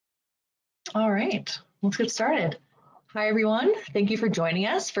All right, let's get started. Hi, everyone. Thank you for joining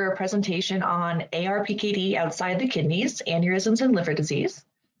us for a presentation on ARPKD outside the kidneys, aneurysms, and liver disease.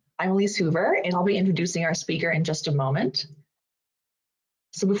 I'm Elise Hoover, and I'll be introducing our speaker in just a moment.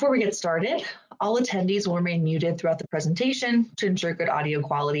 So before we get started, all attendees will remain muted throughout the presentation to ensure good audio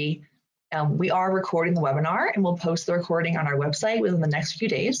quality. We are recording the webinar, and we'll post the recording on our website within the next few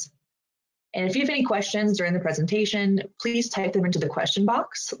days. And if you have any questions during the presentation, please type them into the question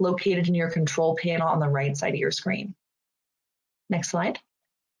box located in your control panel on the right side of your screen. Next slide.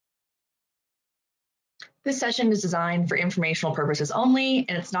 This session is designed for informational purposes only,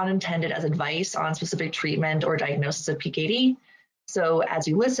 and it's not intended as advice on specific treatment or diagnosis of PKD. So as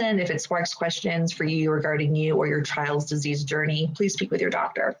you listen, if it sparks questions for you regarding you or your child's disease journey, please speak with your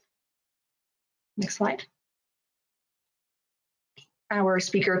doctor. Next slide. Our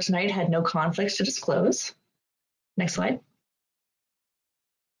speaker tonight had no conflicts to disclose. Next slide.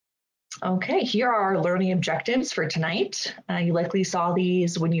 Okay, here are our learning objectives for tonight. You likely saw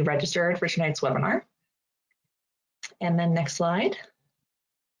these when you registered for tonight's webinar. And then next slide.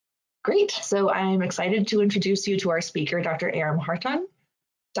 Great, so I'm excited to introduce you to our speaker, Dr. Hartung.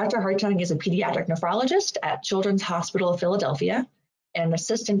 Dr. Hartung is a pediatric nephrologist at Children's Hospital of Philadelphia and an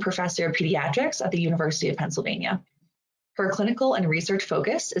assistant professor of pediatrics at the University of Pennsylvania. Her clinical and research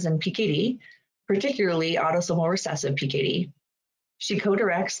focus is in PKD, particularly autosomal recessive PKD. She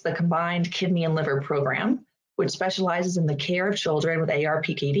co-directs the Combined Kidney and Liver Program, which specializes in the care of children with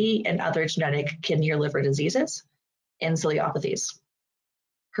ARPKD and other genetic kidney or liver diseases and ciliopathies.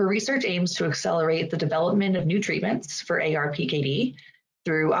 Her research aims to accelerate the development of new treatments for ARPKD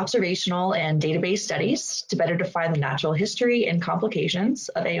through observational and database studies to better define the natural history and complications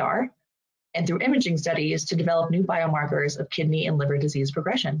of AR, and through imaging studies to develop new biomarkers of kidney and liver disease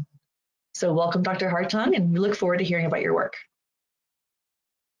progression. So welcome, Dr. Hartung, and we look forward to hearing about your work.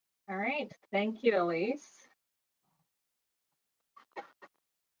 All right, thank you, Elise.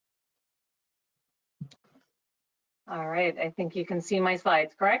 All right, I think you can see my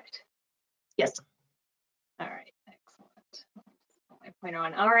slides, correct? Yes. All right, excellent. Put my pointer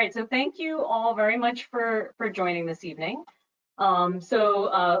on. All right, so thank you all very much for joining this evening.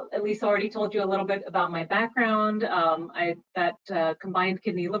 Elise already told you a little bit about my background. That Combined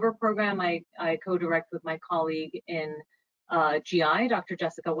Kidney Liver Program I co-direct with my colleague in GI, Dr.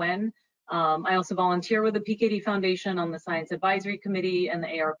 Jessica Wen. I also volunteer with the PKD Foundation on the Science Advisory Committee and the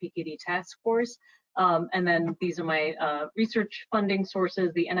ARPKD Task Force. And then these are my research funding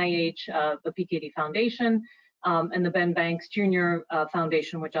sources, the NIH, the PKD Foundation, and the Ben Banks Jr.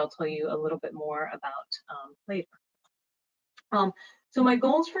 Foundation, which I'll tell you a little bit more about later. So my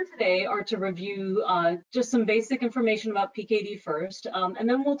goals for today are to review just some basic information about PKD first, and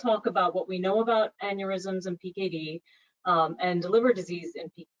then we'll talk about what we know about aneurysms and PKD and liver disease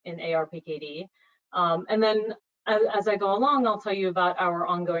in ARPKD. And then as I go along, I'll tell you about our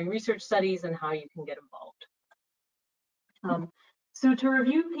ongoing research studies and how you can get involved. So to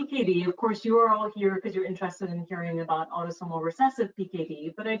review PKD, of course, you are all here because you're interested in hearing about autosomal recessive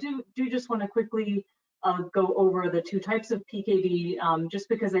PKD, but I do just want to quickly go over the two types of PKD, just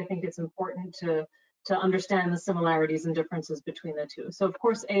because I think it's important to understand the similarities and differences between the two. So of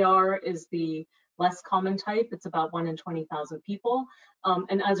course, AR is the less common type. It's about 1 in 20,000 people.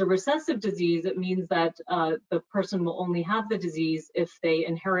 And as a recessive disease, it means that the person will only have the disease if they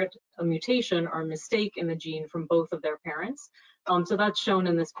inherit a mutation or a mistake in the gene from both of their parents. So that's shown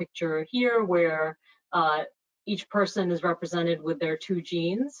in this picture here, where each person is represented with their two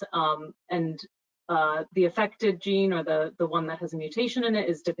genes, and the affected gene, or the one that has a mutation in it,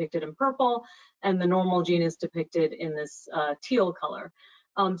 is depicted in purple, and the normal gene is depicted in this teal color.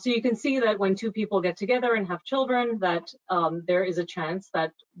 So you can see that when two people get together and have children, that there is a chance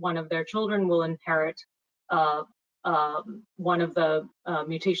that one of their children will inherit one of the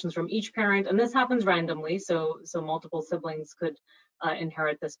mutations from each parent, and this happens randomly, so multiple siblings could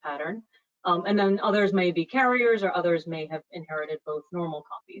inherit this pattern. And then others may be carriers, or others may have inherited both normal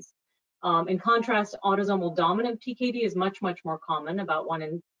copies. In contrast, autosomal dominant PKD is much more common, about 1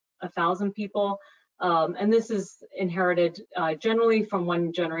 in 1,000 people. And this is inherited generally from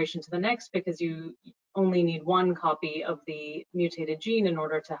one generation to the next, because you only need one copy of the mutated gene in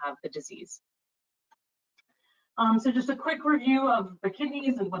order to have the disease. So just a quick review of the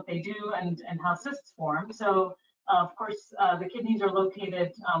kidneys and what they do and how cysts form. So of course, the kidneys are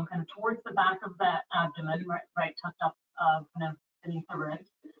located kind of towards the back of the abdomen, right tucked up kind of beneath the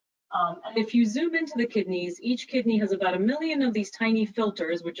ribs. And if you zoom into the kidneys, each kidney has about 1 million of these tiny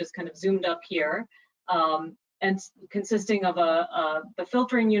filters, which is kind of zoomed up here, and consisting of the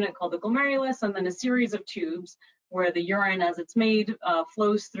filtering unit called the glomerulus, and then a series of tubes where the urine as it's made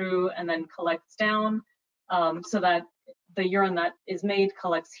flows through and then collects down, so that the urine that is made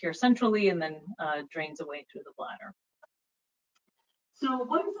collects here centrally and then drains away through the bladder. So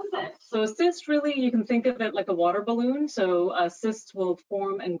what is a cyst? So a cyst, really, you can think of it like a water balloon. So cysts will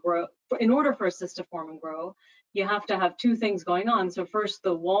form and grow. In order for a cyst to form and grow, you have to have two things going on. So first,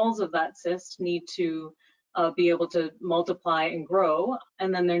 the walls of that cyst need to be able to multiply and grow,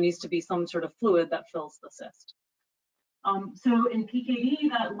 and then there needs to be some sort of fluid that fills the cyst. So in PKD,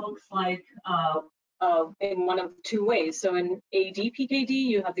 that looks like in one of two ways. So in ADPKD,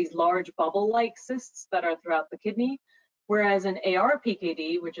 you have these large bubble-like cysts that are throughout the kidney. Whereas in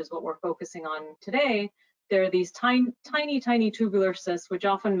ARPKD, which is what we're focusing on today, there are these tiny tubular cysts, which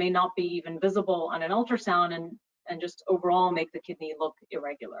often may not be even visible on an ultrasound and just overall make the kidney look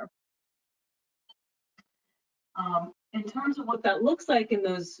irregular. In terms of what that looks like in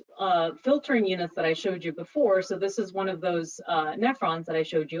those filtering units that I showed you before, so this is one of those nephrons that I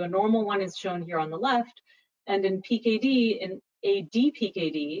showed you. A normal one is shown here on the left, and in PKD, in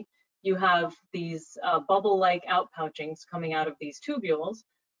ADPKD, you have these bubble-like outpouchings coming out of these tubules,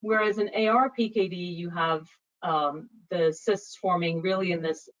 whereas in ARPKD, you have the cysts forming really in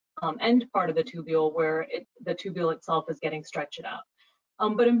this end part of the tubule where the tubule itself is getting stretched out.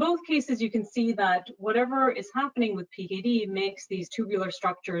 But in both cases, you can see that whatever is happening with PKD makes these tubular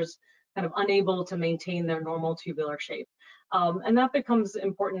structures kind of unable to maintain their normal tubular shape. And that becomes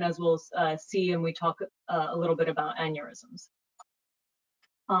important, as we'll see, and we talk a little bit about aneurysms.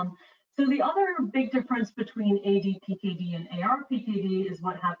 So the other big difference between ADPKD and ARPKD is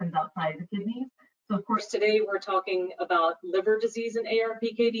what happens outside the kidneys. So of course, today we're talking about liver disease in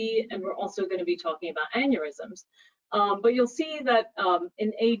ARPKD, and we're also going to be talking about aneurysms. But you'll see that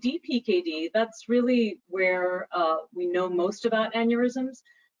in ADPKD, that's really where we know most about aneurysms.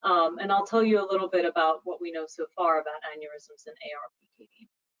 And I'll tell you a little bit about what we know so far about aneurysms in ARPKD.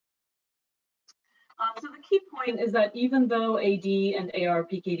 So the key point is that even though AD and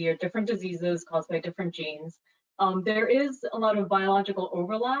ARPKD are different diseases caused by different genes, there is a lot of biological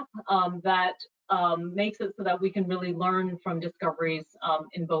overlap that makes it so that we can really learn from discoveries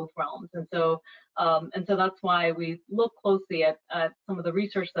in both realms. And so that's why we look closely at some of the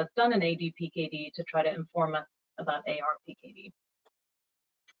research that's done in ADPKD to try to inform us about ARPKD.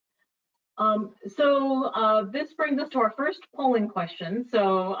 This brings us to our first polling question.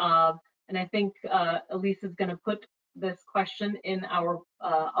 And I think Elise is going to put this question in our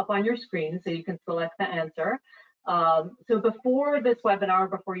up on your screen so you can select the answer. So before this webinar,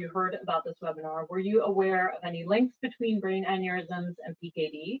 before you heard about this webinar, were you aware of any links between brain aneurysms and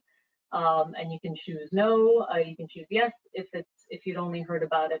PKD? And you can choose no, you can choose yes if you'd only heard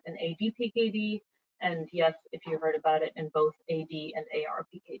about it in ADPKD, and yes if you heard about it in both AD and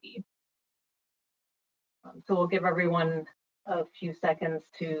ARPKD. So we'll give everyone a few seconds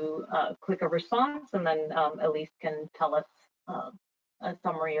to click a response, and then Elise can tell us a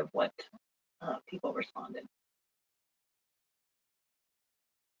summary of what people responded.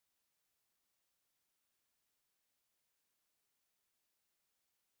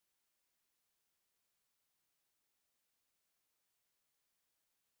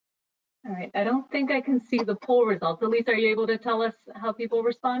 All right, I don't think I can see the poll results. Elise, are you able to tell us how people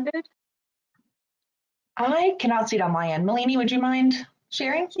responded? I cannot see it on my end. Melanie, would you mind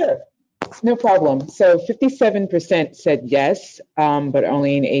sharing? Sure, no problem. So 57% said yes, but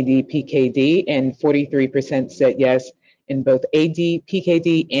only in AD-PKD, and 43% said yes in both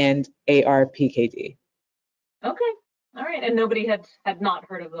AD-PKD and ARPKD. Okay, all right, and nobody had not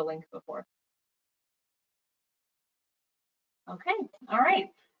heard of the link before. Okay, all right.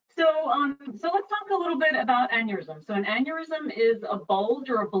 So let's talk a little bit about aneurysm. So an aneurysm is a bulge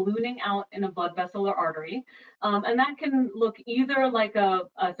or a ballooning out in a blood vessel or artery. And that can look either like so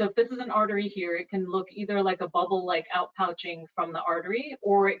if this is an artery here, it can look either like a bubble-like outpouching from the artery,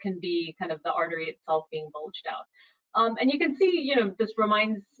 or it can be kind of the artery itself being bulged out. And you can see, this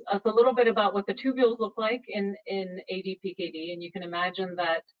reminds us a little bit about what the tubules look like in ADPKD, and you can imagine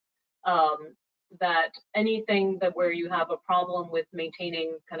that that anything where you have a problem with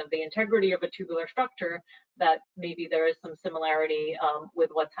maintaining kind of the integrity of a tubular structure, that maybe there is some similarity with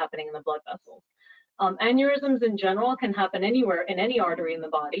what's happening in the blood vessels. Aneurysms in general can happen anywhere in any artery in the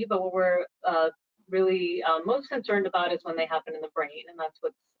body, but what we're really most concerned about is when they happen in the brain, and that's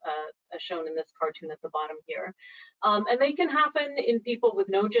what's shown in this cartoon at the bottom here. And they can happen in people with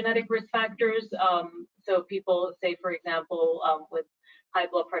no genetic risk factors. So people, say for example, with high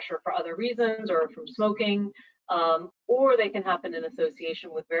blood pressure for other reasons or from smoking, or they can happen in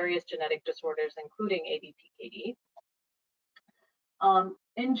association with various genetic disorders, including ADPKD.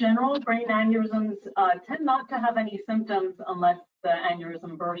 In general, brain aneurysms tend not to have any symptoms unless the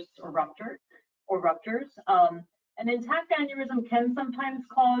aneurysm bursts or ruptures. An intact aneurysm can sometimes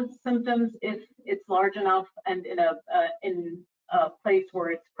cause symptoms if it's large enough and in a place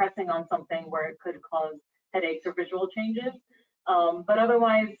where it's pressing on something where it could cause headaches or visual changes. But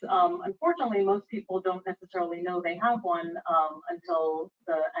otherwise, unfortunately, most people don't necessarily know they have one until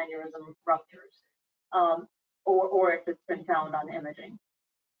the aneurysm ruptures, or if it's been found on imaging.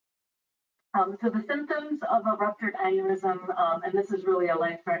 So the symptoms of a ruptured aneurysm, and this is really a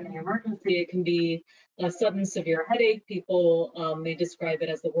life-threatening emergency, it can be a sudden severe headache. People may describe it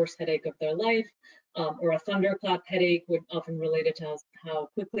as the worst headache of their life, or a thunderclap headache, would often relate it to how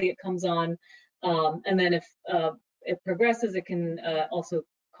quickly it comes on. And then if it progresses, it can also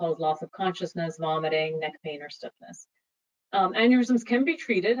cause loss of consciousness, vomiting, neck pain, or stiffness. Aneurysms can be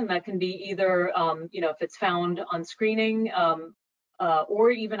treated, and that can be either, if it's found on screening, or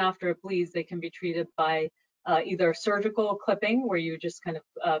even after it bleeds, they can be treated by either surgical clipping, where you just kind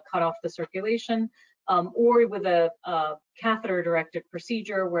of cut off the circulation, or with a catheter-directed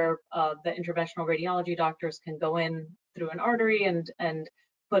procedure where the interventional radiology doctors can go in through an artery and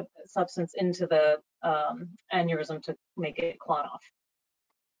put substance into the aneurysm to make it clot off.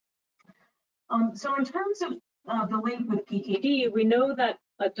 So in terms of the link with PKD, we know that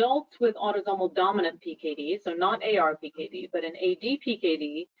adults with autosomal dominant PKD, so not ARPKD, but an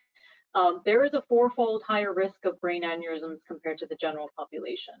ADPKD, there is a fourfold higher risk of brain aneurysms compared to the general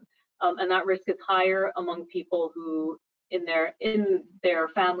population. And that risk is higher among people who, in their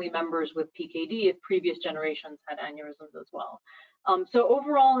family members with PKD, if previous generations had aneurysms as well. So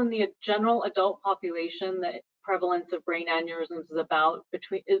overall, in the general adult population, the prevalence of brain aneurysms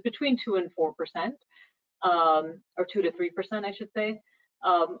is between 2 and 4%, or 2 to 3%, I should say.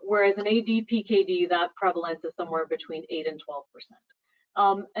 Whereas in ADPKD, that prevalence is somewhere between 8 and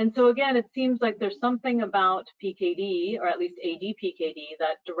 12%. And so again, it seems like there's something about PKD, or at least ADPKD,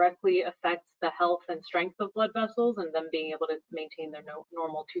 that directly affects the health and strength of blood vessels and them being able to maintain their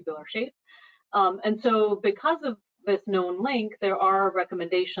normal tubular shape. And so because of this known link, there are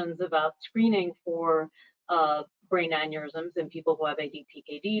recommendations about screening for brain aneurysms in people who have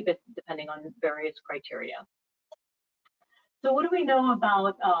ADPKD, but depending on various criteria. So what do we know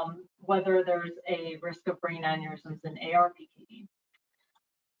about whether there's a risk of brain aneurysms in ARPKD?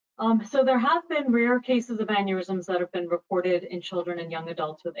 So there have been rare cases of aneurysms that have been reported in children and young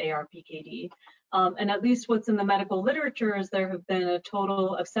adults with ARPKD. And at least what's in the medical literature is there have been a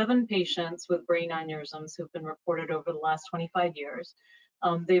total of 7 patients with brain aneurysms who've been reported over the last 25 years.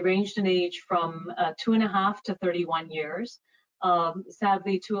 They ranged in age from 2.5 to 31 years.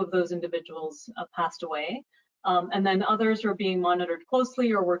 Sadly, 2 of those individuals passed away. And then others are being monitored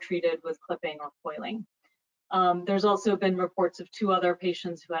closely or were treated with clipping or coiling. There's also been reports of 2 other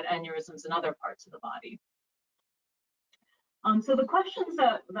patients who had aneurysms in other parts of the body. So the questions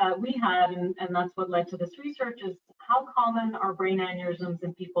that we had, and that's what led to this research, is how common are brain aneurysms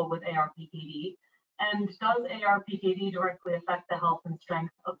in people with ARPKD? And does ARPKD directly affect the health and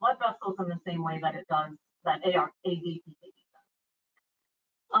strength of blood vessels in the same way that it does, that ADPKD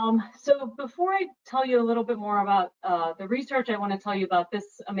does? So before I tell you a little bit more about the research, I want to tell you about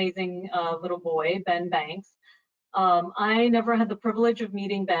this amazing little boy, Ben Banks. I never had the privilege of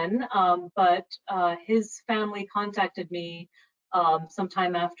meeting Ben, but his family contacted me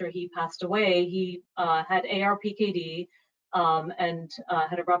sometime after he passed away. He had ARPKD and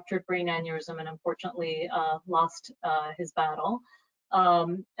had a ruptured brain aneurysm and unfortunately lost his battle.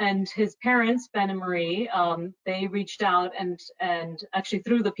 And his parents, Ben and Marie, they reached out and actually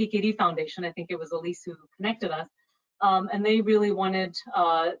through the PKD Foundation, I think it was Elise who connected us, and they really wanted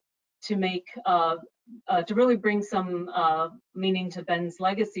to make to really bring some meaning to Ben's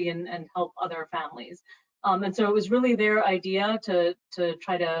legacy and help other families. And so it was really their idea to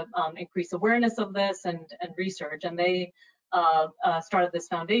try to increase awareness of this and research. And they started this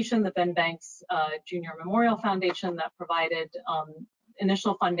foundation, the Ben Banks Junior Memorial Foundation, that provided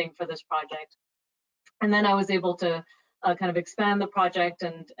initial funding for this project. And then I was able to kind of expand the project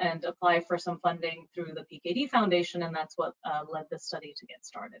and apply for some funding through the PKD Foundation, and that's what led this study to get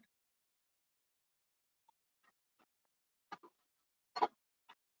started.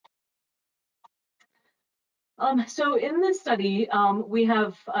 So in this study, we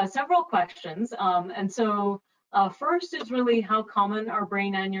have several questions. And so first is really how common are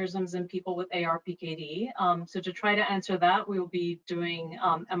brain aneurysms in people with ARPKD? So to try to answer that, we will be doing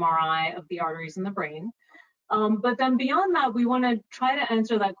MRI of the arteries in the brain. But then beyond that, we want to try to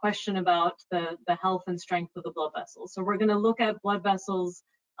answer that question about the health and strength of the blood vessels. So we're going to look at blood vessels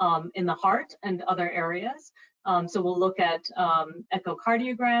in the heart and other areas. So we'll look at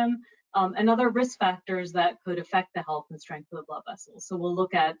echocardiogram and other risk factors that could affect the health and strength of the blood vessels. So we'll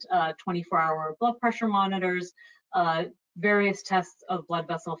look at 24-hour blood pressure monitors, various tests of blood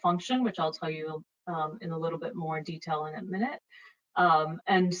vessel function, which I'll tell you in a little bit more detail in a minute,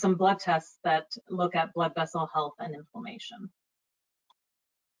 and some blood tests that look at blood vessel health and inflammation.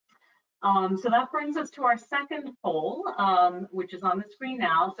 So that brings us to our second poll, which is on the screen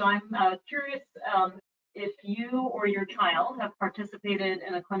now. So I'm curious if you or your child have participated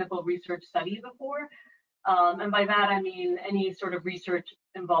in a clinical research study before. And by that, I mean any sort of research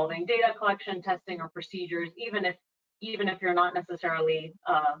involving data collection, testing, or procedures, even if you're not necessarily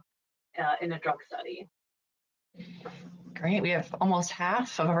in a drug study. Great, we have almost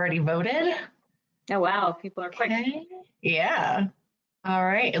half have already voted. Oh, wow, people are quick. Okay. Yeah. All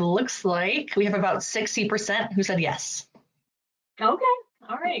right, it looks like we have about 60% who said yes. Okay,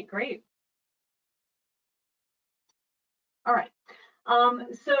 all right, great. All right,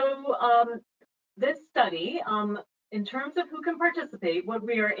 this study, in terms of who can participate, what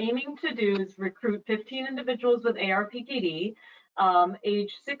we are aiming to do is recruit 15 individuals with ARPKD,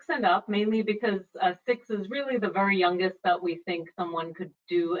 age 6 and up, mainly because 6 is really the very youngest that we think someone could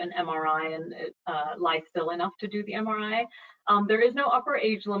do an MRI and lie still enough to do the MRI. There is no upper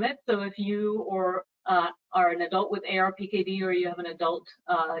age limit, so if you are an adult with ARPKD or you have an adult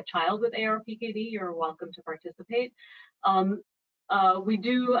child with ARPKD, you're welcome to participate. We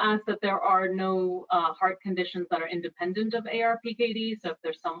do ask that there are no heart conditions that are independent of ARPKD, so if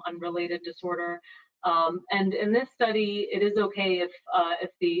there's some unrelated disorder. And in this study, it is okay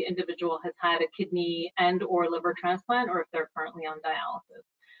if the individual has had a kidney and or liver transplant, or if they're currently on dialysis.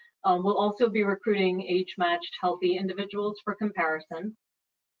 We'll also be recruiting age-matched healthy individuals for comparison.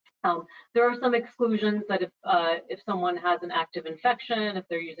 There are some exclusions that if someone has an active infection, if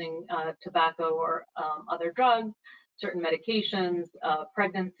they're using tobacco or other drugs, certain medications,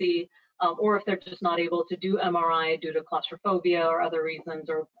 pregnancy, or if they're just not able to do MRI due to claustrophobia or other reasons,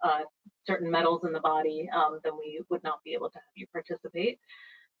 or certain metals in the body, then we would not be able to have you participate.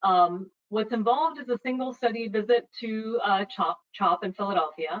 What's involved is a single study visit to CHOP in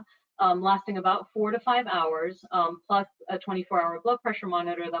Philadelphia, lasting about 4 to 5 hours, plus a 24-hour blood pressure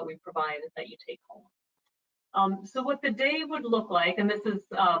monitor that we provide that you take home. So what the day would look like, and this is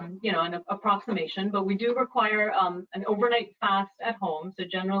an approximation, but we do require an overnight fast at home. So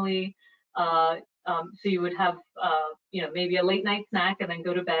generally, so you would have maybe a late night snack and then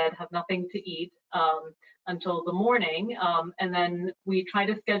go to bed, have nothing to eat until the morning, and then we try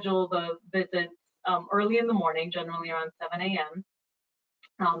to schedule the visits early in the morning, generally around 7 a.m.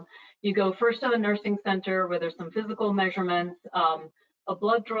 You go first to the nursing center where there's some physical measurements, a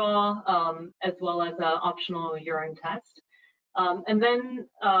blood draw, as well as an optional urine test. And then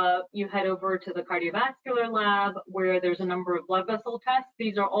you head over to the cardiovascular lab where there's a number of blood vessel tests.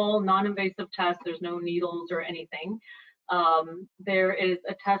 These are all non-invasive tests. There's no needles or anything. There is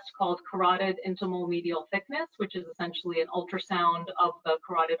a test called carotid intimal medial thickness, which is essentially an ultrasound of the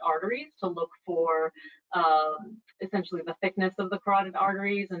carotid arteries to look for essentially the thickness of the carotid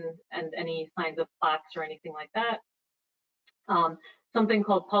arteries and any signs of plaques or anything like that. Something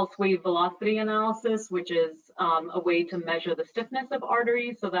called pulse wave velocity analysis, which is a way to measure the stiffness of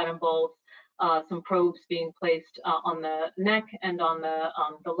arteries. So that involves some probes being placed on the neck and on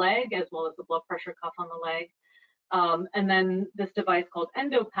the leg, as well as the blood pressure cuff on the leg. And then this device called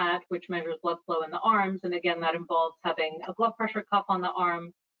endopat, which measures blood flow in the arms. And again, that involves having a blood pressure cuff on the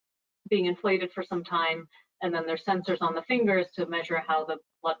arm, being inflated for some time, and then there's sensors on the fingers to measure how the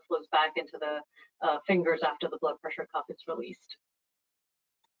blood flows back into the fingers after the blood pressure cuff is released.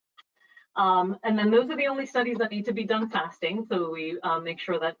 And then those are the only studies that need to be done fasting. So we make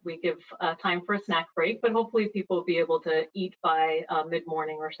sure that we give time for a snack break, but hopefully people will be able to eat by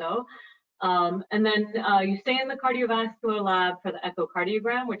mid-morning or so. And then you stay in the cardiovascular lab for the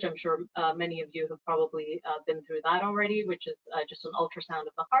echocardiogram, which I'm sure many of you have probably been through that already, which is just an ultrasound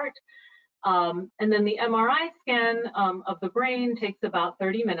of the heart. And then the MRI scan of the brain takes about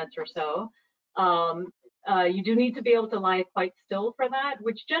 30 minutes or so. You do need to be able to lie quite still for that,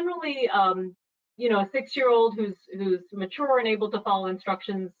 which generally, a 6-year-old who's mature and able to follow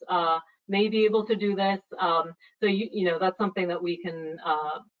instructions may be able to do this. So that's something that we can.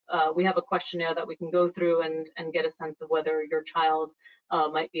 We have a questionnaire that we can go through and get a sense of whether your child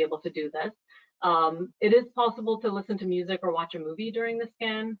might be able to do this. It is possible to listen to music or watch a movie during the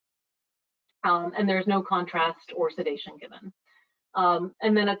scan, and there's no contrast or sedation given.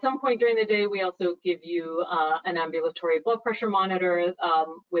 And then at some point during the day, we also give you an ambulatory blood pressure monitor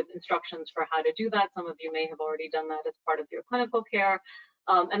with instructions for how to do that. Some of you may have already done that as part of your clinical care.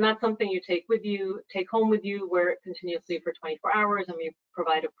 And that's something you take home with you, wear it continuously for 24 hours, and we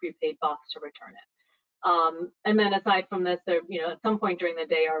provide a prepaid box to return it. And then aside from this, there, at some point during the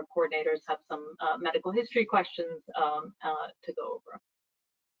day, our coordinators have some medical history questions to go over.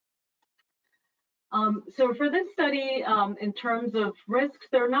 So for this study, in terms of risks,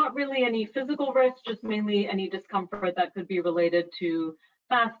 there are not really any physical risks, just mainly any discomfort that could be related to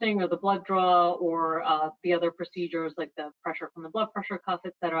fasting or the blood draw or the other procedures like the pressure from the blood pressure cuff,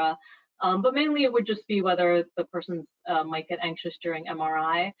 etc. But mainly it would just be whether the person might get anxious during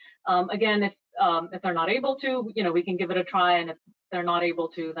MRI. Again, if they're not able to, we can give it a try, and if they're not able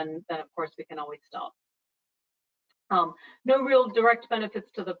to, then of course we can always stop. No real direct benefits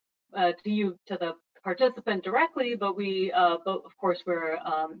to the participant directly, but of course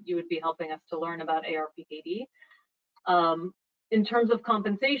you would be helping us to learn about ARPKD. In terms of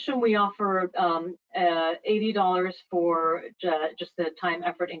compensation, we offer $80 for just the time,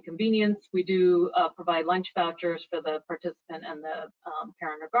 effort, and convenience. We do provide lunch vouchers for the participant and the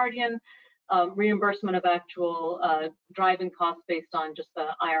parent or guardian, reimbursement of actual driving costs based on just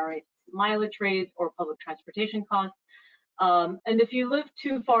the IRA mileage rate or public transportation costs. And if you live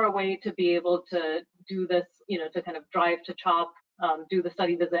too far away to be able to do this, to kind of drive to CHOP, do the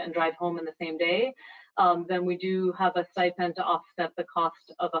study visit and drive home in the same day, then we do have a stipend to offset the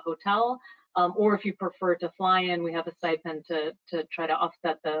cost of a hotel. Or if you prefer to fly in, we have a stipend to try to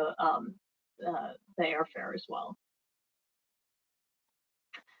offset the airfare as well.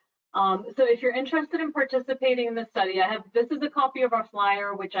 So if you're interested in participating in this study, this is a copy of our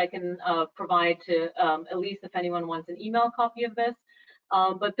flyer, which I can provide to Elise if anyone wants an email copy of this.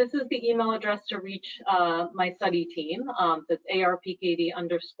 But this is the email address to reach my study team. That's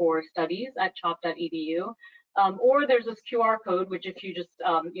ARPKD_studies@chop.edu. Or there's this QR code, which if you just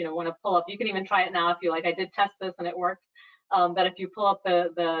want to pull up, you can even try it now if you like. I did test this and it worked. That if you pull up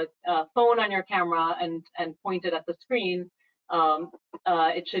the phone on your camera and point it at the screen,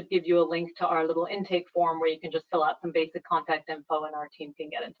 it should give you a link to our little intake form where you can just fill out some basic contact info and our team can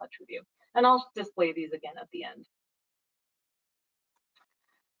get in touch with you. And I'll display these again at the end.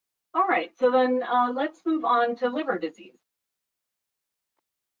 All right, so then let's move on to liver disease.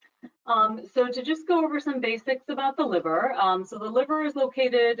 So to just go over some basics about the liver, so the liver is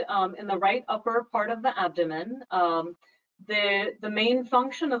located in the right upper part of the abdomen. The main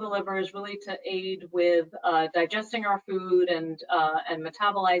function of the liver is really to aid with digesting our food and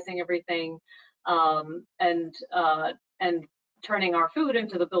metabolizing everything, and turning our food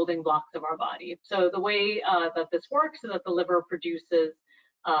into the building blocks of our body. So the way that this works is that the liver produces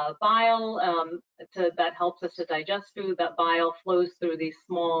bile that helps us to digest food. That bile flows through these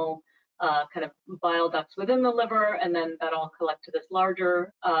small kind of bile ducts within the liver, and then that all collect to this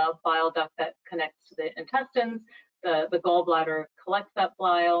larger bile duct that connects to the intestines. The gallbladder collects that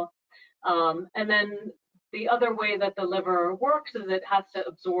bile, and then the other way that the liver works is it has to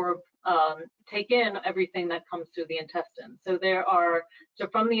absorb, take in everything that comes through the intestines. So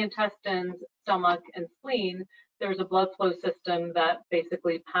from the intestines, stomach, and spleen, there's a blood flow system that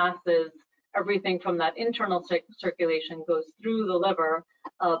basically passes everything from that internal circulation, goes through the liver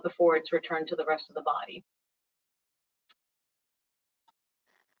before it's returned to the rest of the body.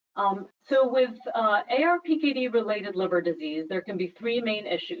 So with ARPKD-related liver disease, there can be three main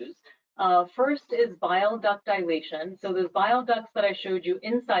issues. First is bile duct dilation. So those bile ducts that I showed you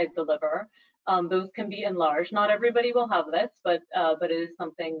inside the liver, those can be enlarged. Not everybody will have this, but it is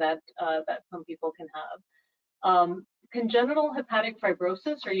something that some people can have. Congenital hepatic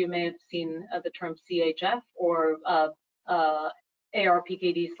fibrosis, or you may have seen the term CHF or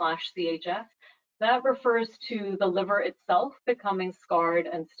ARPKD/CHF. That refers to the liver itself becoming scarred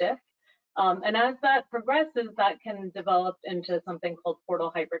and stiff. And as that progresses, that can develop into something called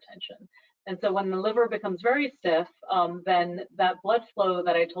portal hypertension. And so when the liver becomes very stiff, then that blood flow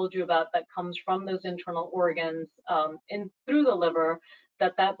that I told you about that comes from those internal organs through the liver,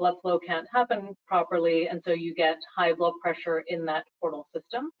 that blood flow can't happen properly, and so you get high blood pressure in that portal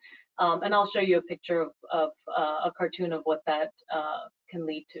system. And I'll show you a picture of a cartoon of what that can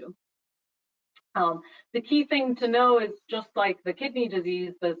lead to. The key thing to know is, just like the kidney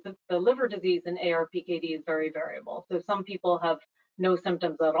disease, the liver disease in ARPKD is very variable. So some people have no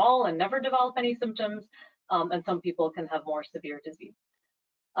symptoms at all and never develop any symptoms, and some people can have more severe disease.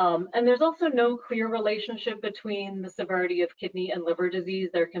 And there's also no clear relationship between the severity of kidney and liver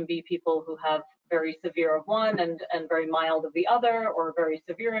disease. There can be people who have very severe of one and very mild of the other, or very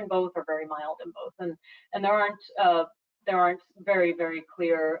severe in both, or very mild in both. And there aren't very, very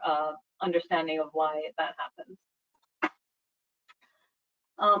clear understanding of why that happens.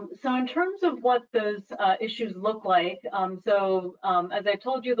 So in terms of what those issues look like, as I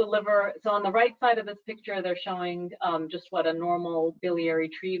told you, the liver, so on the right side of this picture, they're showing just what a normal biliary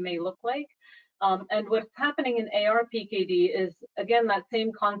tree may look like. And what's happening in ARPKD is, again, that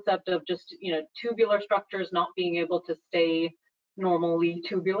same concept of just, tubular structures not being able to stay normally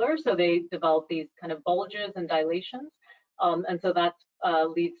tubular. So they develop these kind of bulges and dilations. And so that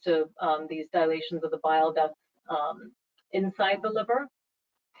leads to these dilations of the bile ducts inside the liver.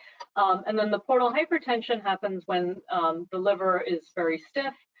 And then the portal hypertension happens when the liver is very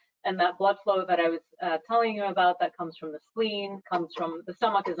stiff, and that blood flow that I was telling you about that comes from the spleen, comes from the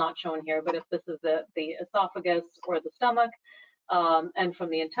stomach is not shown here, but if this is the esophagus or the stomach, and from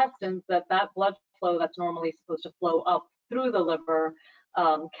the intestines, that blood flow that's normally supposed to flow up through the liver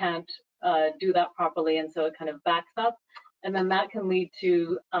can't do that properly, and so it kind of backs up. And then that can lead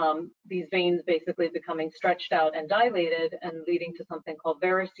to these veins basically becoming stretched out and dilated and leading to something called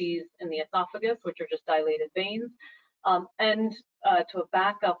varices in the esophagus, which are just dilated veins, and to a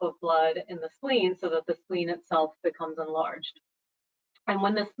backup of blood in the spleen so that the spleen itself becomes enlarged. And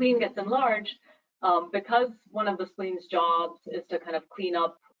when the spleen gets enlarged, because one of the spleen's jobs is to kind of clean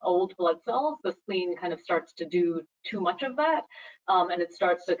up old blood cells, the spleen kind of starts to do too much of that, and it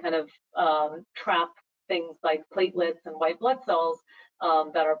starts to kind of trap things like platelets and white blood cells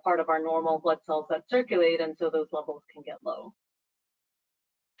that are part of our normal blood cells that circulate, and so those levels can get low.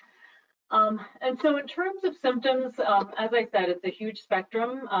 And so in terms of symptoms, as I said, it's a huge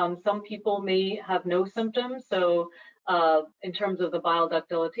spectrum. Some people may have no symptoms. So in terms of the bile duct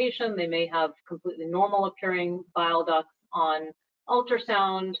dilatation, they may have completely normal appearing bile ducts on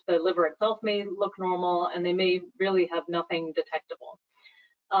ultrasound. The liver itself may look normal, and they may really have nothing detectable.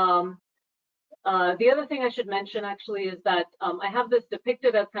 The other thing I should mention actually is that I have this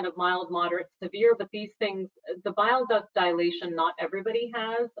depicted as kind of mild, moderate, severe, but these things, the bile duct dilation, not everybody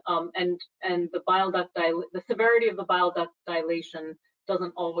has, and the bile duct the severity of the bile duct dilation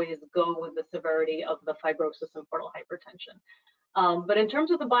doesn't always go with the severity of the fibrosis and portal hypertension. But in terms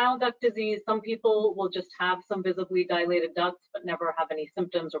of the bile duct disease, some people will just have some visibly dilated ducts but never have any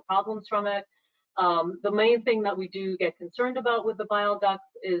symptoms or problems from it. The main thing that we do get concerned about with the bile ducts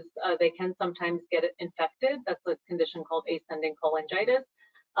is they can sometimes get infected. That's a condition called ascending cholangitis.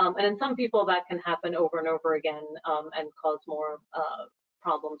 And in some people that can happen over and over again and cause more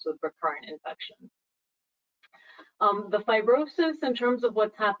problems with recurrent infection. The fibrosis, in terms of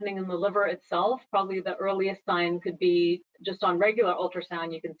what's happening in the liver itself, probably the earliest sign could be just on regular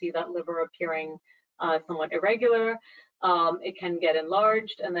ultrasound. You can see that liver appearing somewhat irregular. It can get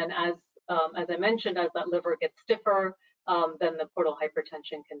enlarged, and then as I mentioned, as that liver gets stiffer, then the portal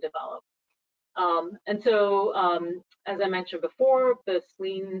hypertension can develop. And so, as I mentioned before, the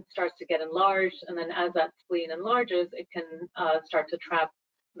spleen starts to get enlarged, and then as that spleen enlarges, it can start to trap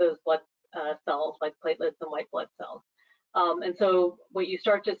those blood cells like platelets and white blood cells. And so what you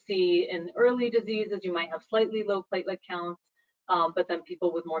start to see in early disease is you might have slightly low platelet counts, but then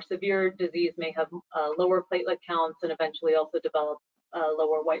people with more severe disease may have lower platelet counts and eventually also develop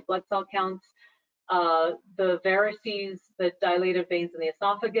lower white blood cell counts. The varices, the dilated veins in the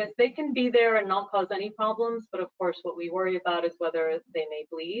esophagus, they can be there and not cause any problems, but of course what we worry about is whether they may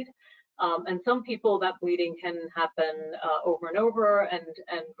bleed. And some people, that bleeding can happen over and over and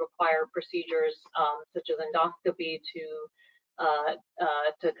require procedures such as endoscopy to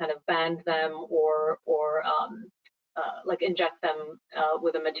kind of band them or like inject them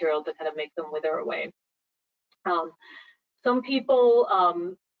with a material to kind of make them wither away. Some people,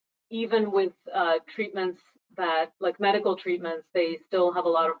 even with treatments that, like medical treatments, they still have a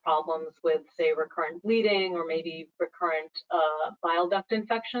lot of problems with, say, recurrent bleeding or maybe recurrent bile duct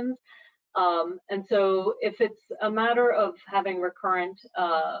infections. And so if it's a matter of having recurrent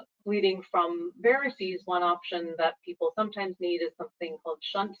bleeding from varices, one option that people sometimes need is something called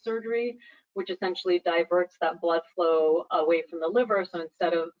shunt surgery, which essentially diverts that blood flow away from the liver. So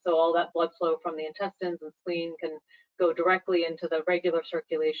so all that blood flow from the intestines and spleen can go directly into the regular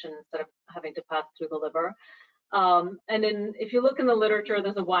circulation instead of having to pass through the liver. And if you look in the literature,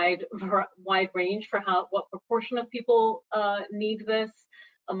 there's a wide range for what proportion of people need this.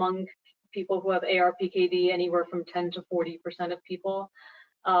 Among people who have ARPKD, anywhere from 10 to 40% of people.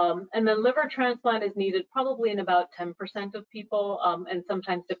 And then liver transplant is needed probably in about 10% of people, and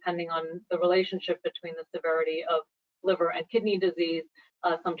sometimes depending on the relationship between the severity of liver and kidney disease,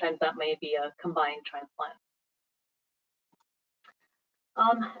 sometimes that may be a combined transplant.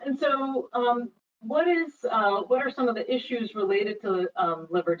 And so what are some of the issues related to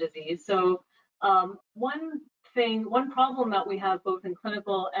liver disease? So one problem that we have both in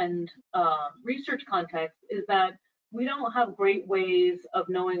clinical and research context is that we don't have great ways of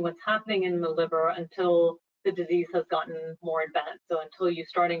knowing what's happening in the liver until the disease has gotten more advanced. So until you're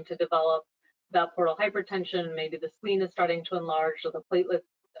starting to develop that portal hypertension, maybe the spleen is starting to enlarge or the platelets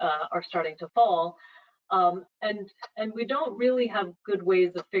are starting to fall. And we don't really have good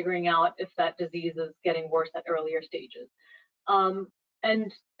ways of figuring out if that disease is getting worse at earlier stages.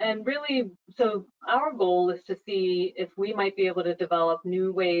 And really, so our goal is to see if we might be able to develop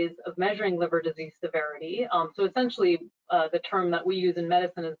new ways of measuring liver disease severity. So essentially, the term that we use in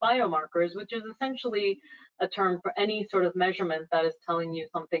medicine is biomarkers, which is essentially a term for any sort of measurement that is telling you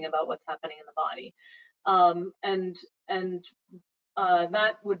something about what's happening in the body.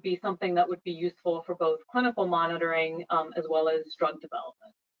 That would be something that would be useful for both clinical monitoring as well as drug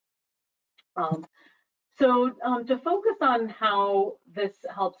development. So to focus on how this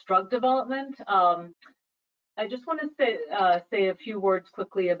helps drug development, I just want to say a few words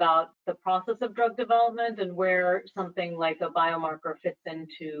quickly about the process of drug development and where something like a biomarker fits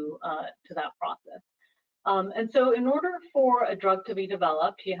into to that process. And so in order for a drug to be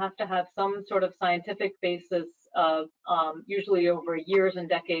developed, you have to have some sort of scientific basis of usually over years and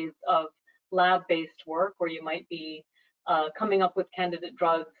decades of lab-based work, where you might be coming up with candidate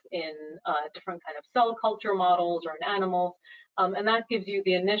drugs in different kind of cell culture models or in animals. And that gives you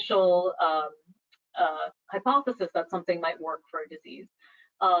the initial hypothesis that something might work for a disease.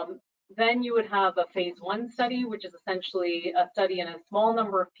 Then you would have a phase 1 study, which is essentially a study in a small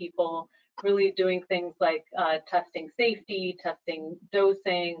number of people, really doing things like testing safety, testing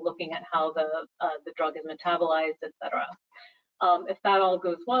dosing, looking at how the drug is metabolized, etc. If that all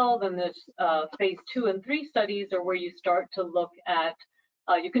goes well, then there's phase 2 and 3 studies are where you start to look at,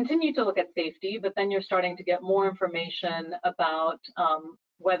 you continue to look at safety, but then you're starting to get more information about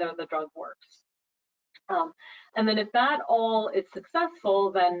whether the drug works. And then if that all is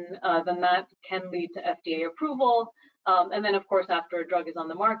successful, then that can lead to FDA approval. And then, of course, after a drug is on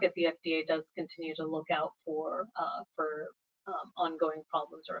the market, the FDA does continue to look out for ongoing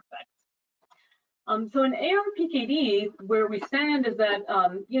problems or effects. So in ARPKD, where we stand is that,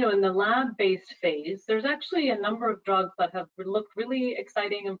 in the lab-based phase, there's actually a number of drugs that have looked really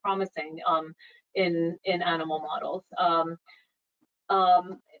exciting and promising in animal models.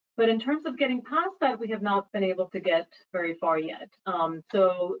 But in terms of getting past that, we have not been able to get very far yet.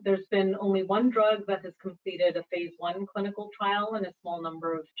 So there's been only one drug that has completed a phase 1 clinical trial in a small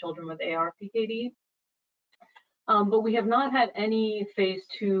number of children with ARPKD. But we have not had any phase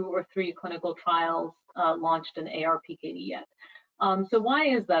 2 or 3 clinical trials launched in ARPKD yet. So why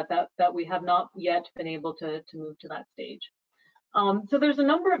is that we have not yet been able to move to that stage? So there's a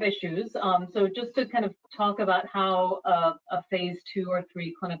number of issues. So just to kind of talk about how a phase 2 or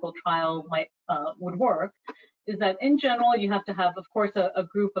 3 clinical trial would work, is that in general, you have to have, of course, a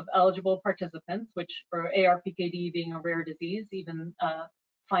group of eligible participants, which for ARPKD being a rare disease, even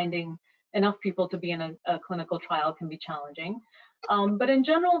finding enough people to be in a clinical trial can be challenging. But in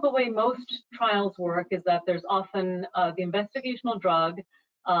general, the way most trials work is that there's often the investigational drug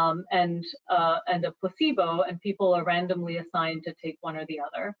and a placebo, and people are randomly assigned to take one or the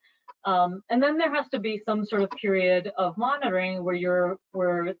other. And then there has to be some sort of period of monitoring where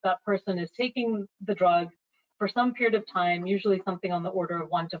that person is taking the drug for some period of time, usually something on the order of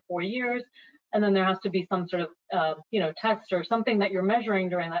 1 to 4 years. And then there has to be some sort of test or something that you're measuring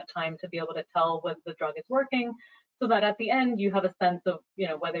during that time to be able to tell whether the drug is working, so that at the end you have a sense of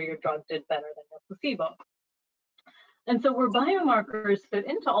whether your drug did better than your placebo. And so where biomarkers fit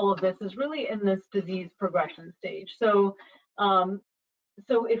into all of this is really in this disease progression stage. So,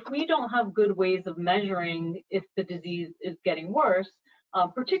 so if we don't have good ways of measuring if the disease is getting worse,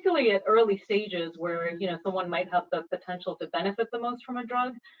 particularly at early stages where someone might have the potential to benefit the most from a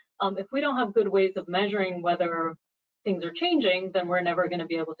drug, if we don't have good ways of measuring whether things are changing, then we're never going to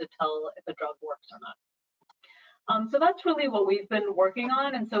be able to tell if a drug works or not. So that's really what we've been working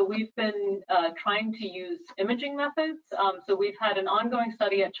on. And so we've been trying to use imaging methods. So we've had an ongoing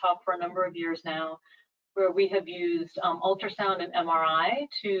study at CHOP for a number of years now, where we have used ultrasound and MRI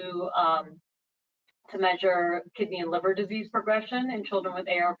to measure kidney and liver disease progression in children with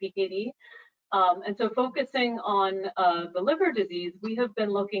ARPKD. And so focusing on the liver disease, we have been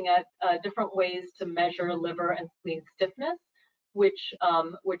looking at different ways to measure liver and spleen stiffness, which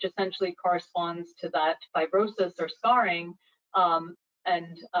essentially corresponds to that fibrosis or scarring, and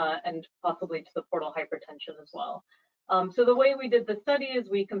possibly to the portal hypertension as well. So the way we did the study is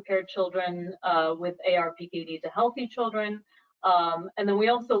we compared children with ARPKD to healthy children, and then we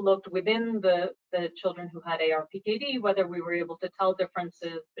also looked within the children who had ARPKD whether we were able to tell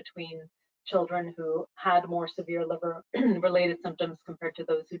differences between children who had more severe liver-related symptoms compared to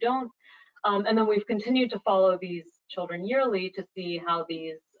those who don't. And then we've continued to follow these children yearly to see how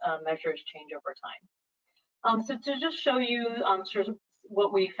these measures change over time. So to just show you sort of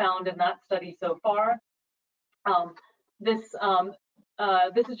what we found in that study so far, this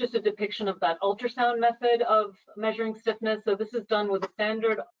is just a depiction of that ultrasound method of measuring stiffness. So this is done with a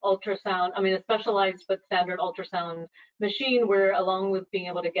standard ultrasound, I mean a specialized but standard ultrasound machine, where along with being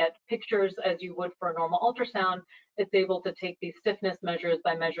able to get pictures as you would for a normal ultrasound, it's able to take these stiffness measures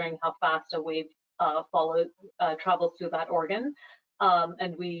by measuring how fast a wave travels through that organ.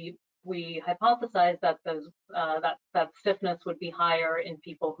 And we hypothesized that those that stiffness would be higher in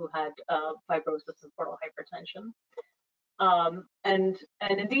people who had fibrosis and portal hypertension. And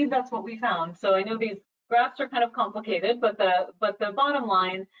indeed, that's what we found. So I know these graphs are kind of complicated, but the bottom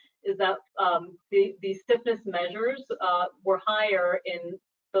line is that the stiffness measures were higher in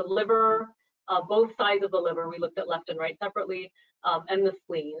the liver, both sides of the liver. We looked at left and right separately, and the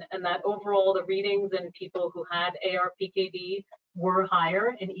spleen, and that overall the readings in people who had ARPKD were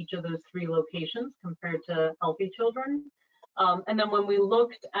higher in each of those 3 locations compared to healthy children. And then when we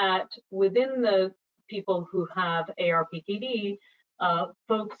looked at within the people who have ARPKD,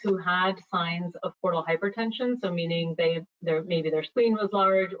 folks who had signs of portal hypertension, so meaning maybe their spleen was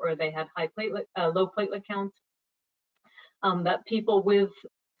large or they had low platelet counts, that people with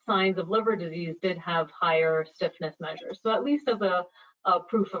signs of liver disease did have higher stiffness measures. So at least as a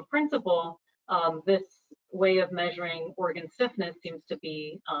proof of principle, this way of measuring organ stiffness seems to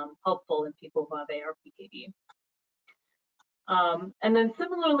be helpful in people who have ARPKD. And then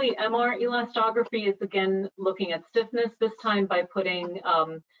similarly, MR elastography is again looking at stiffness, this time by putting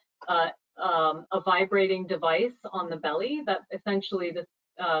a vibrating device on the belly that essentially this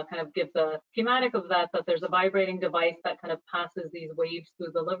kind of gives a schematic of that there's a vibrating device that kind of passes these waves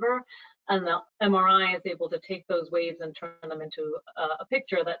through the liver, and the MRI is able to take those waves and turn them into a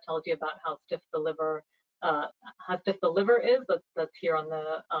picture that tells you about how stiff the liver is. That's here on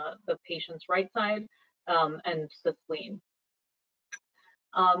the patient's right side, and the spleen.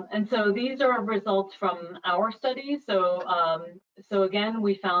 And so these are results from our study. So, so again,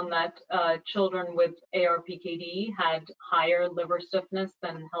 we found that children with ARPKD had higher liver stiffness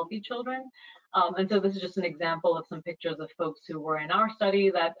than healthy children. And so this is just an example of some pictures of folks who were in our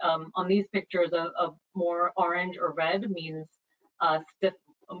study that on these pictures of more orange or red means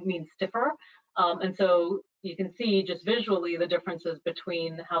stiffer. And so you can see just visually the differences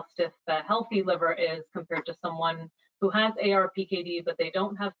between how stiff the healthy liver is compared to someone who has ARPKD, but they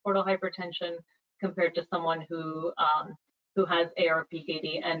don't have portal hypertension, compared to someone who has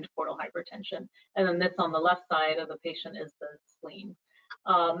ARPKD and portal hypertension. And then this on the left side of the patient is the spleen.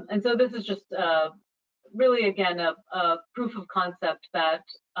 And so this is just really, again, a proof of concept that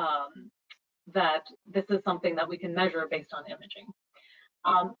that this is something that we can measure based on imaging.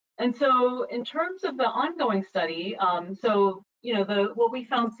 And so in terms of the ongoing study, so what we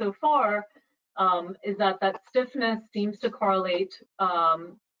found so far is that stiffness seems to correlate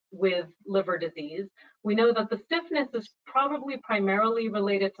with liver disease. We know that the stiffness is probably primarily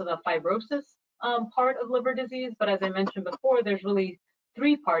related to the fibrosis part of liver disease, but as I mentioned before, there's really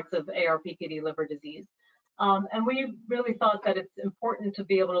 3 parts of ARPKD liver disease. And we really thought that it's important to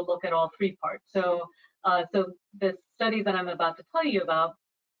be able to look at all 3 parts. So, so this study that I'm about to tell you about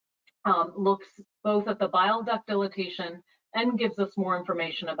looks both at the bile duct dilatation and gives us more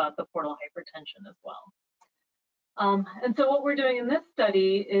information about the portal hypertension as well. And so what we're doing in this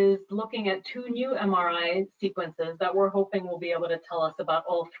study is looking at 2 new MRI sequences that we're hoping will be able to tell us about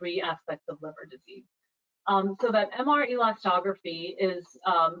all 3 aspects of liver disease. So that MR elastography is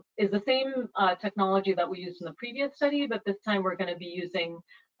the same technology that we used in the previous study, but this time we're going to be using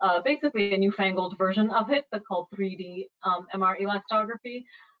basically a newfangled version of it that's called 3D MR elastography.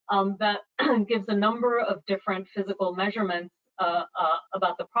 That gives a number of different physical measurements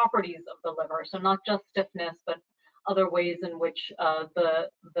about the properties of the liver. So not just stiffness, but other ways in which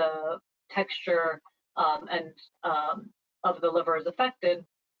the texture and of the liver is affected.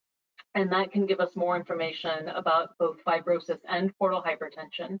 And that can give us more information about both fibrosis and portal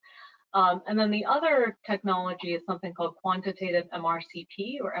hypertension. And then the other technology is something called quantitative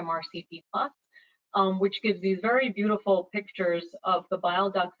MRCP or MRCP+. Which gives these very beautiful pictures of the bile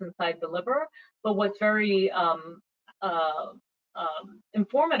ducts inside the liver. But what's very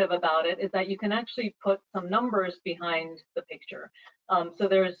informative about it is that you can actually put some numbers behind the picture. So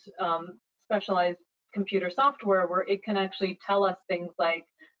there's specialized computer software where it can actually tell us things like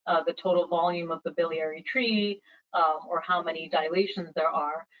the total volume of the biliary tree or how many dilations there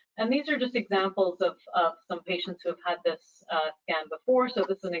are. And these are just examples of some patients who have had this scan before. So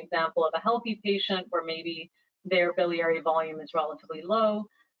this is an example of a healthy patient where maybe their biliary volume is relatively low.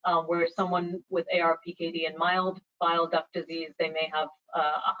 where someone with ARPKD and mild bile duct disease, they may have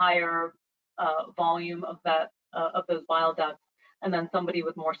a higher volume of those bile ducts, and then somebody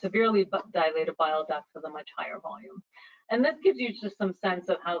with more severely dilated bile ducts has a much higher volume. And this gives you just some sense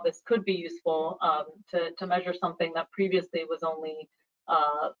of how this could be useful to measure something that previously was only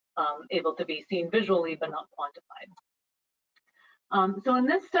able to be seen visually but not quantified. So in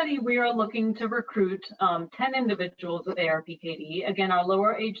this study, we are looking to recruit 10 individuals with ARPKD. Again, our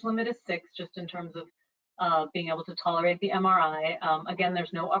lower age limit is 6, just in terms of being able to tolerate the MRI. Again,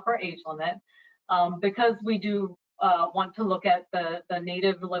 there's no upper age limit. Because we do want to look at the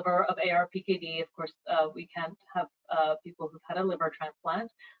native liver of ARPKD, of course, we can't have people who've had a liver transplant,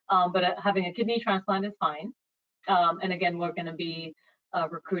 but having a kidney transplant is fine. And again, we're going to be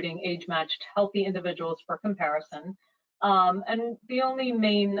recruiting age-matched healthy individuals for comparison. And the only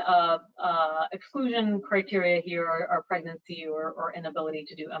main exclusion criteria here are pregnancy or inability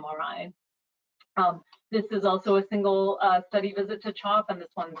to do MRI. This is also a single study visit to CHOP, and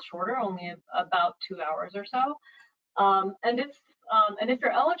this one's shorter, only about 2 hours or so. And if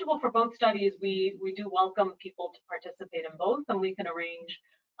you're eligible for both studies, we do welcome people to participate in both, and we can arrange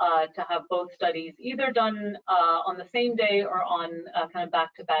to have both studies either done on the same day or on kind of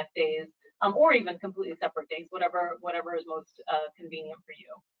back-to-back days, or even completely separate days, whatever is most convenient for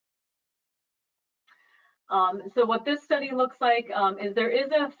you. So what this study looks like is there is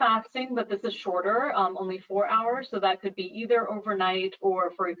a fasting, but this is shorter, only 4 hours. So that could be either overnight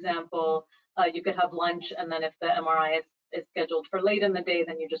or, for example, you could have lunch, and then if the MRI is scheduled for late in the day,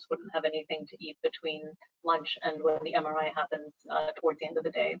 then you just wouldn't have anything to eat between lunch and when the MRI happens towards the end of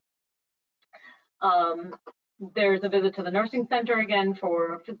the day. There's a visit to the nursing center again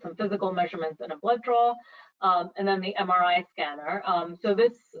for some physical measurements and a blood draw, and then the MRI scanner. So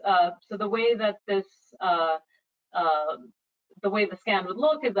the way that the way the scan would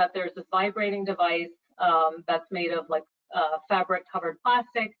look is that there's this vibrating device that's made of like fabric covered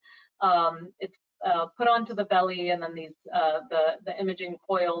plastic. It's put onto the belly, and then these the imaging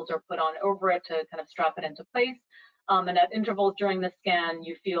coils are put on over it to kind of strap it into place. And at intervals during the scan,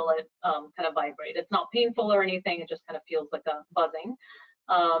 you feel it kind of vibrate. It's not painful or anything, it just kind of feels like a buzzing.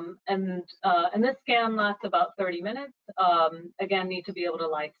 And this scan lasts about 30 minutes. Again, need to be able to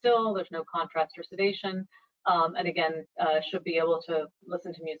lie still. There's no contrast or sedation. And again, should be able to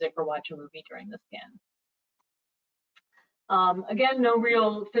listen to music or watch a movie during the scan. Again, no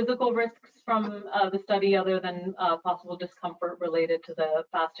real physical risks from the study other than possible discomfort related to the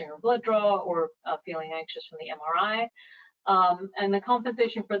fasting or blood draw or feeling anxious from the MRI. And the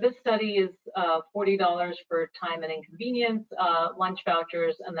compensation for this study is $40 for time and inconvenience, lunch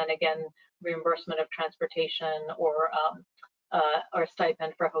vouchers, and then again, reimbursement of transportation or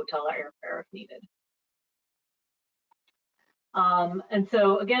stipend for hotel or airfare if needed. And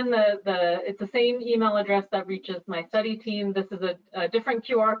so again, it's the same email address that reaches my study team. This is a different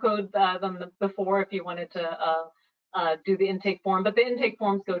QR code than before if you wanted to do the intake form, but the intake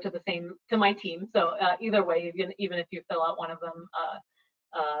forms go to my team. So either way, even if you fill out one of them,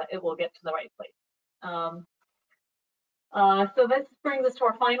 it will get to the right place. So this brings us to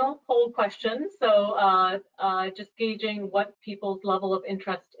our final poll question. So just gauging what people's level of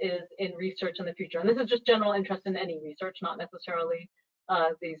interest is in research in the future. And this is just general interest in any research, not necessarily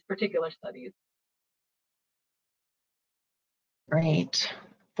these particular studies. Great.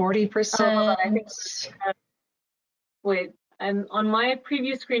 40%. I think, wait, and on my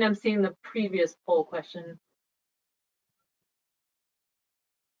preview screen, I'm seeing the previous poll question.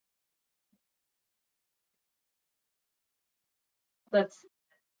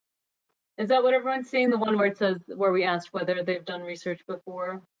 Is that what everyone's seeing? The one where it says, where we asked whether they've done research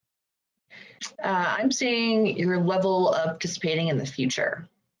before? I'm seeing your level of participating in the future.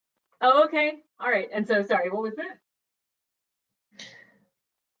 Oh, okay. All right. And so, sorry, what was it?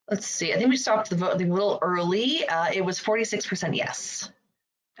 Let's see. I think we stopped the voting a little early. It was 46% yes.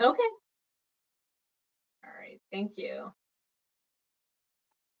 Okay. All right. Thank you.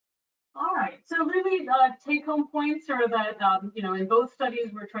 All right, so really take-home points are that, in both studies,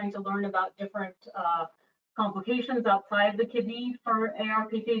 we're trying to learn about different complications outside the kidney for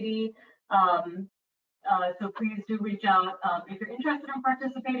ARPKD. So please do reach out if you're interested in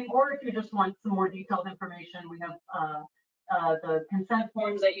participating, or if you just want some more detailed information. We have the consent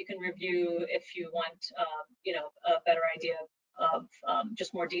forms that you can review if you want, a better idea of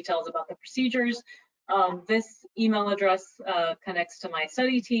just more details about the procedures. This email address connects to my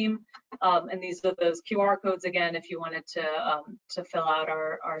study team, and these are those QR codes again if you wanted to fill out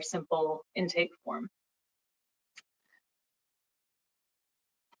our simple intake form.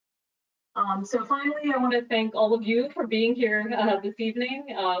 So finally, I want to thank all of you for being here this evening.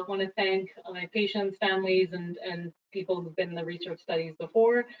 I want to thank my patients, families, and people who've been in the research studies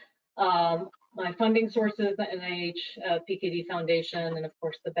before. My funding sources, the NIH PKD Foundation, and of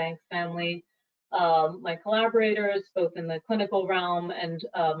course the Banks family. My collaborators, both in the clinical realm, and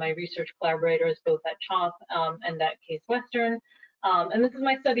my research collaborators, both at CHOP and at Case Western. And this is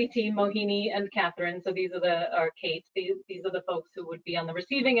my study team, Mohini and Catherine. So these are Kate. These are the folks who would be on the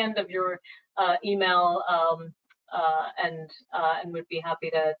receiving end of your email, and would be happy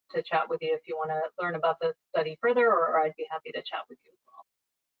to chat with you if you want to learn about the study further, or I'd be happy to chat with you as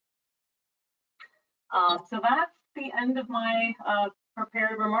well. So that's the end of my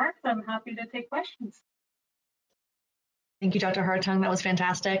prepared remarks. I'm happy to take questions. Thank you, Dr. Hartung. That was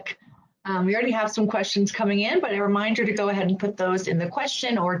fantastic. We already have some questions coming in, but a reminder to go ahead and put those in the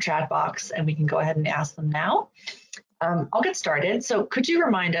question or chat box, and we can go ahead and ask them now. I'll get started. So could you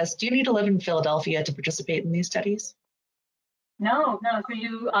remind us, do you need to live in Philadelphia to participate in these studies? No. So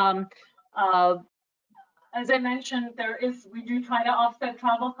you, as I mentioned, we do try to offset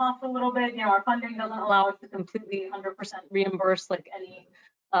travel costs a little bit. Our funding doesn't allow us to completely 100% reimburse like any,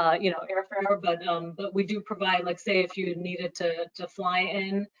 airfare, but we do provide, like, say, if you needed to fly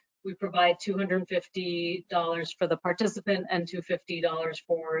in, we provide $250 for the participant and $250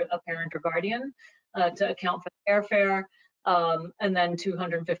 for a parent or guardian to account for the airfare, and then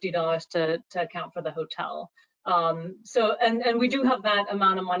 $250 to account for the hotel. So we do have that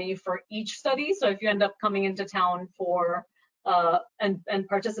amount of money for each study. So if you end up coming into town for and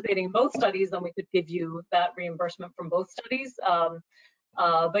participating in both studies, then we could give you that reimbursement from both studies.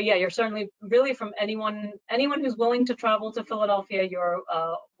 But yeah, you're certainly really from anyone who's willing to travel to Philadelphia, you're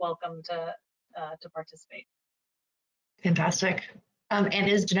welcome to participate. Fantastic. And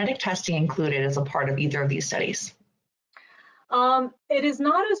is genetic testing included as a part of either of these studies? It is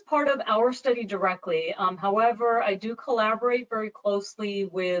not as part of our study directly. However, I do collaborate very closely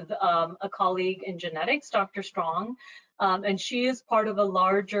with a colleague in genetics, Dr. Strong, and she is part of a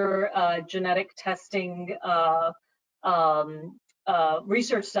larger genetic testing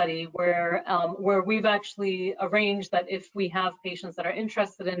research study where we've actually arranged that if we have patients that are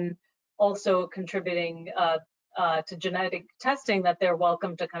interested in also contributing to genetic testing, that they're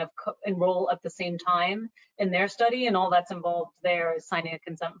welcome to kind of enroll at the same time in their study, and all that's involved there is signing a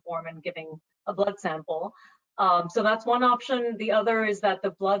consent form and giving a blood sample. So that's one option. The other is that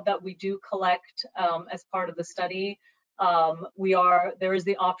the blood that we do collect as part of the study, there is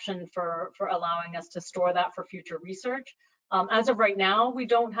the option for allowing us to store that for future research. As of right now, we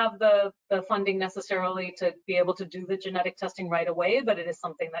don't have the funding necessarily to be able to do the genetic testing right away, but it is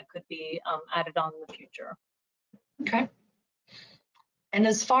something that could be added on in the future. Okay. And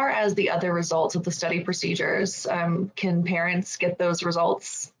as far as the other results of the study procedures, can parents get those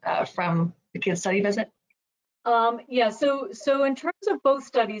results from the kid's study visit? Yeah, so in terms of both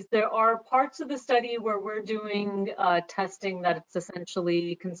studies, there are parts of the study where we're doing testing that it's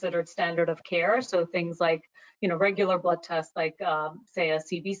essentially considered standard of care. So things like, regular blood tests, like say a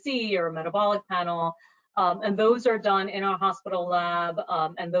CBC or a metabolic panel, and those are done in our hospital lab,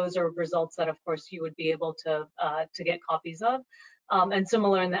 and those are results that, of course, you would be able to get copies of. And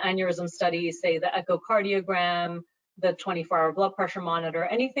similar in the aneurysm study, say the echocardiogram, the 24-hour blood pressure monitor,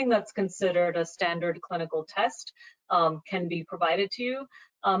 anything that's considered a standard clinical test can be provided to you.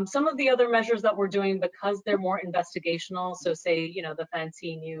 Some of the other measures that we're doing, because they're more investigational, so say, the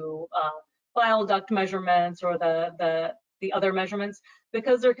fancy new bile duct measurements or the other measurements,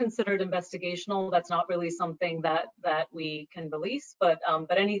 because they're considered investigational, that's not really something that we can release. But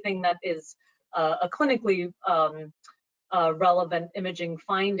anything that is a clinically relevant imaging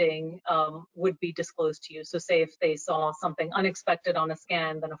finding would be disclosed to you. So say if they saw something unexpected on a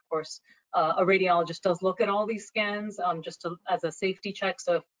scan, then of course a radiologist does look at all these scans just as a safety check.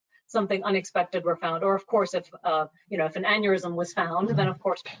 So if something unexpected were found, or of course if if an aneurysm was found, then of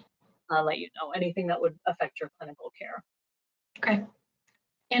course I'll let you know anything that would affect your clinical care. Okay.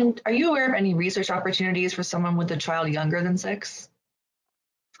 And are you aware of any research opportunities for someone with a child younger than 6?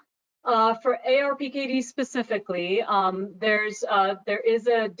 For ARPKD specifically, there is a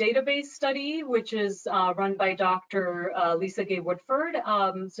database study which is run by Dr. Lisa Gay Woodford.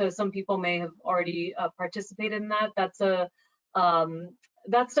 So some people may have already participated in that.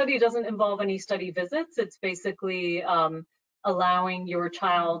 That study doesn't involve any study visits. It's basically allowing your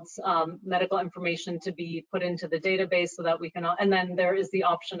child's medical information to be put into the database so that we can, and then there is the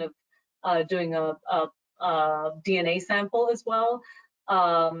option of doing a DNA sample as well.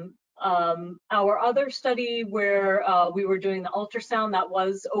 Our other study where we were doing the ultrasound, that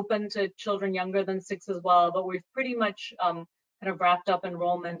was open to children younger than 6 as well, but we've pretty much kind of wrapped up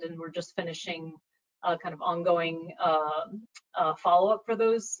enrollment, and we're just finishing kind of ongoing follow-up for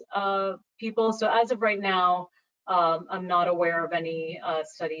those people. So as of right now, I'm not aware of any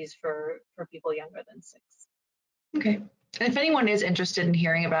studies for people younger than 6. Okay. And if anyone is interested in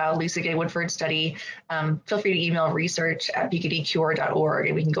hearing about Lisa Gay Woodford's study, feel free to email research@pkdcure.org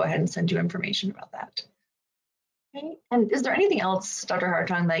and we can go ahead and send you information about that. Okay. And is there anything else, Dr.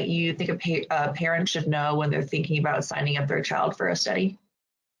 Hartung, that you think a parent should know when they're thinking about signing up their child for a study?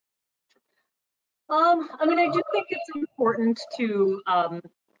 I mean, I do think it's important to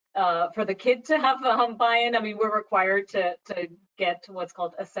for the kid to have buy-in. I mean, we're required to get what's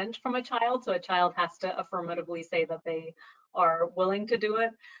called assent from a child, so a child has to affirmatively say that they are willing to do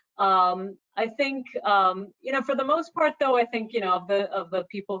it. I think, you know, for the most part, though, I think, you know, of the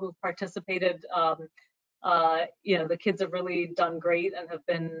people who've participated, you know, the kids have really done great and have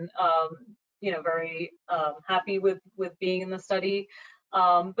been, you know, very happy with being in the study.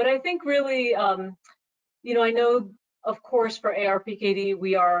 But I think really, you know, I know, of course, for ARPKD,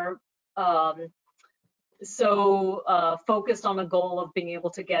 we are so focused on the goal of being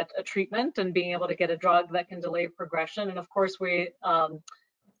able to get a treatment and being able to get a drug that can delay progression. And of course,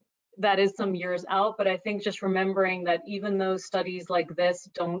 that is some years out, but I think just remembering that even though studies like this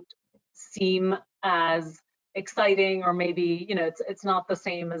don't seem as exciting, or maybe, you know, it's not the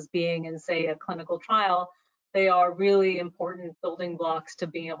same as being in, say, a clinical trial, they are really important building blocks to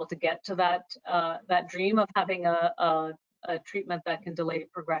being able to get to that that dream of having a treatment that can delay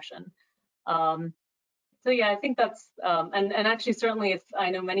progression. So yeah, I think that's and actually certainly, if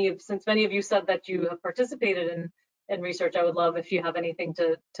I know since many of you said that you have participated in research, I would love if you have anything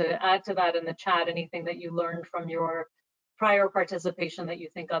to add to that in the chat, anything that you learned from your prior participation that you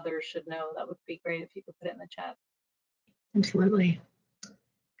think others should know. That would be great if you could put it in the chat. Absolutely.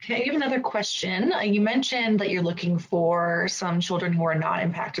 Okay, I have another question. You mentioned that you're looking for some children who are not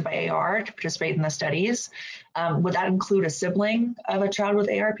impacted by AR to participate in the studies. Would that include a sibling of a child with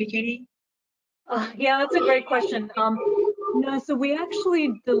ARPKD? Yeah, that's a great question. No, so we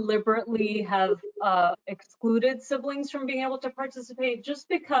actually deliberately have excluded siblings from being able to participate, just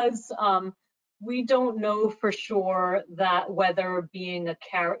because we don't know for sure that whether being a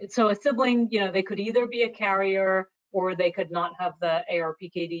carrier, so a sibling, you know, they could either be a carrier or they could not have the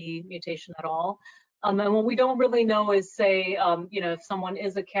ARPKD mutation at all. And what we don't really know is, say, you know, if someone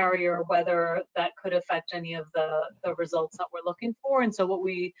is a carrier, whether that could affect any of the results that we're looking for. And so what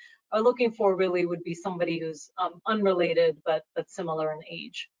we are looking for really would be somebody who's unrelated but similar in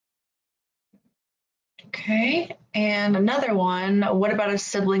age. Okay, and another one, what about a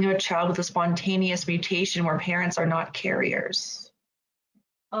sibling of a child with a spontaneous mutation where parents are not carriers?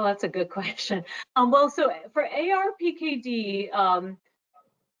 Oh, that's a good question. Well, so for ARPKD,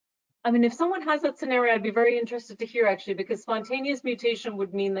 I mean, if someone has that scenario, I'd be very interested to hear, actually, because spontaneous mutation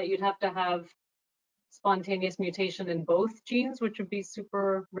would mean that you'd have to have spontaneous mutation in both genes, which would be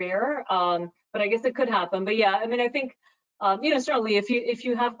super rare. But I guess it could happen. But yeah, I mean, I think, you know, certainly if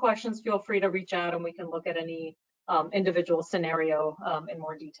you have questions, feel free to reach out and we can look at any individual scenario in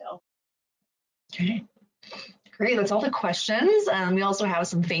more detail. Okay. Great, that's all the questions. We also have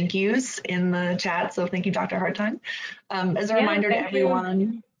some thank yous in the chat, so thank you, Dr. Hartung. As a reminder to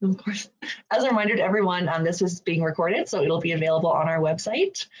everyone, of course, as a reminder to everyone, this is being recorded, so it'll be available on our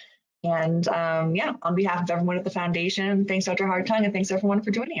website. And yeah, on behalf of everyone at the foundation, thanks, Dr. Hartung, and thanks everyone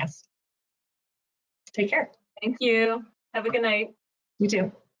for joining us. Take care. Thank you. Have a good night. You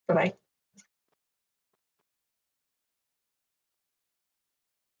too. Bye-bye.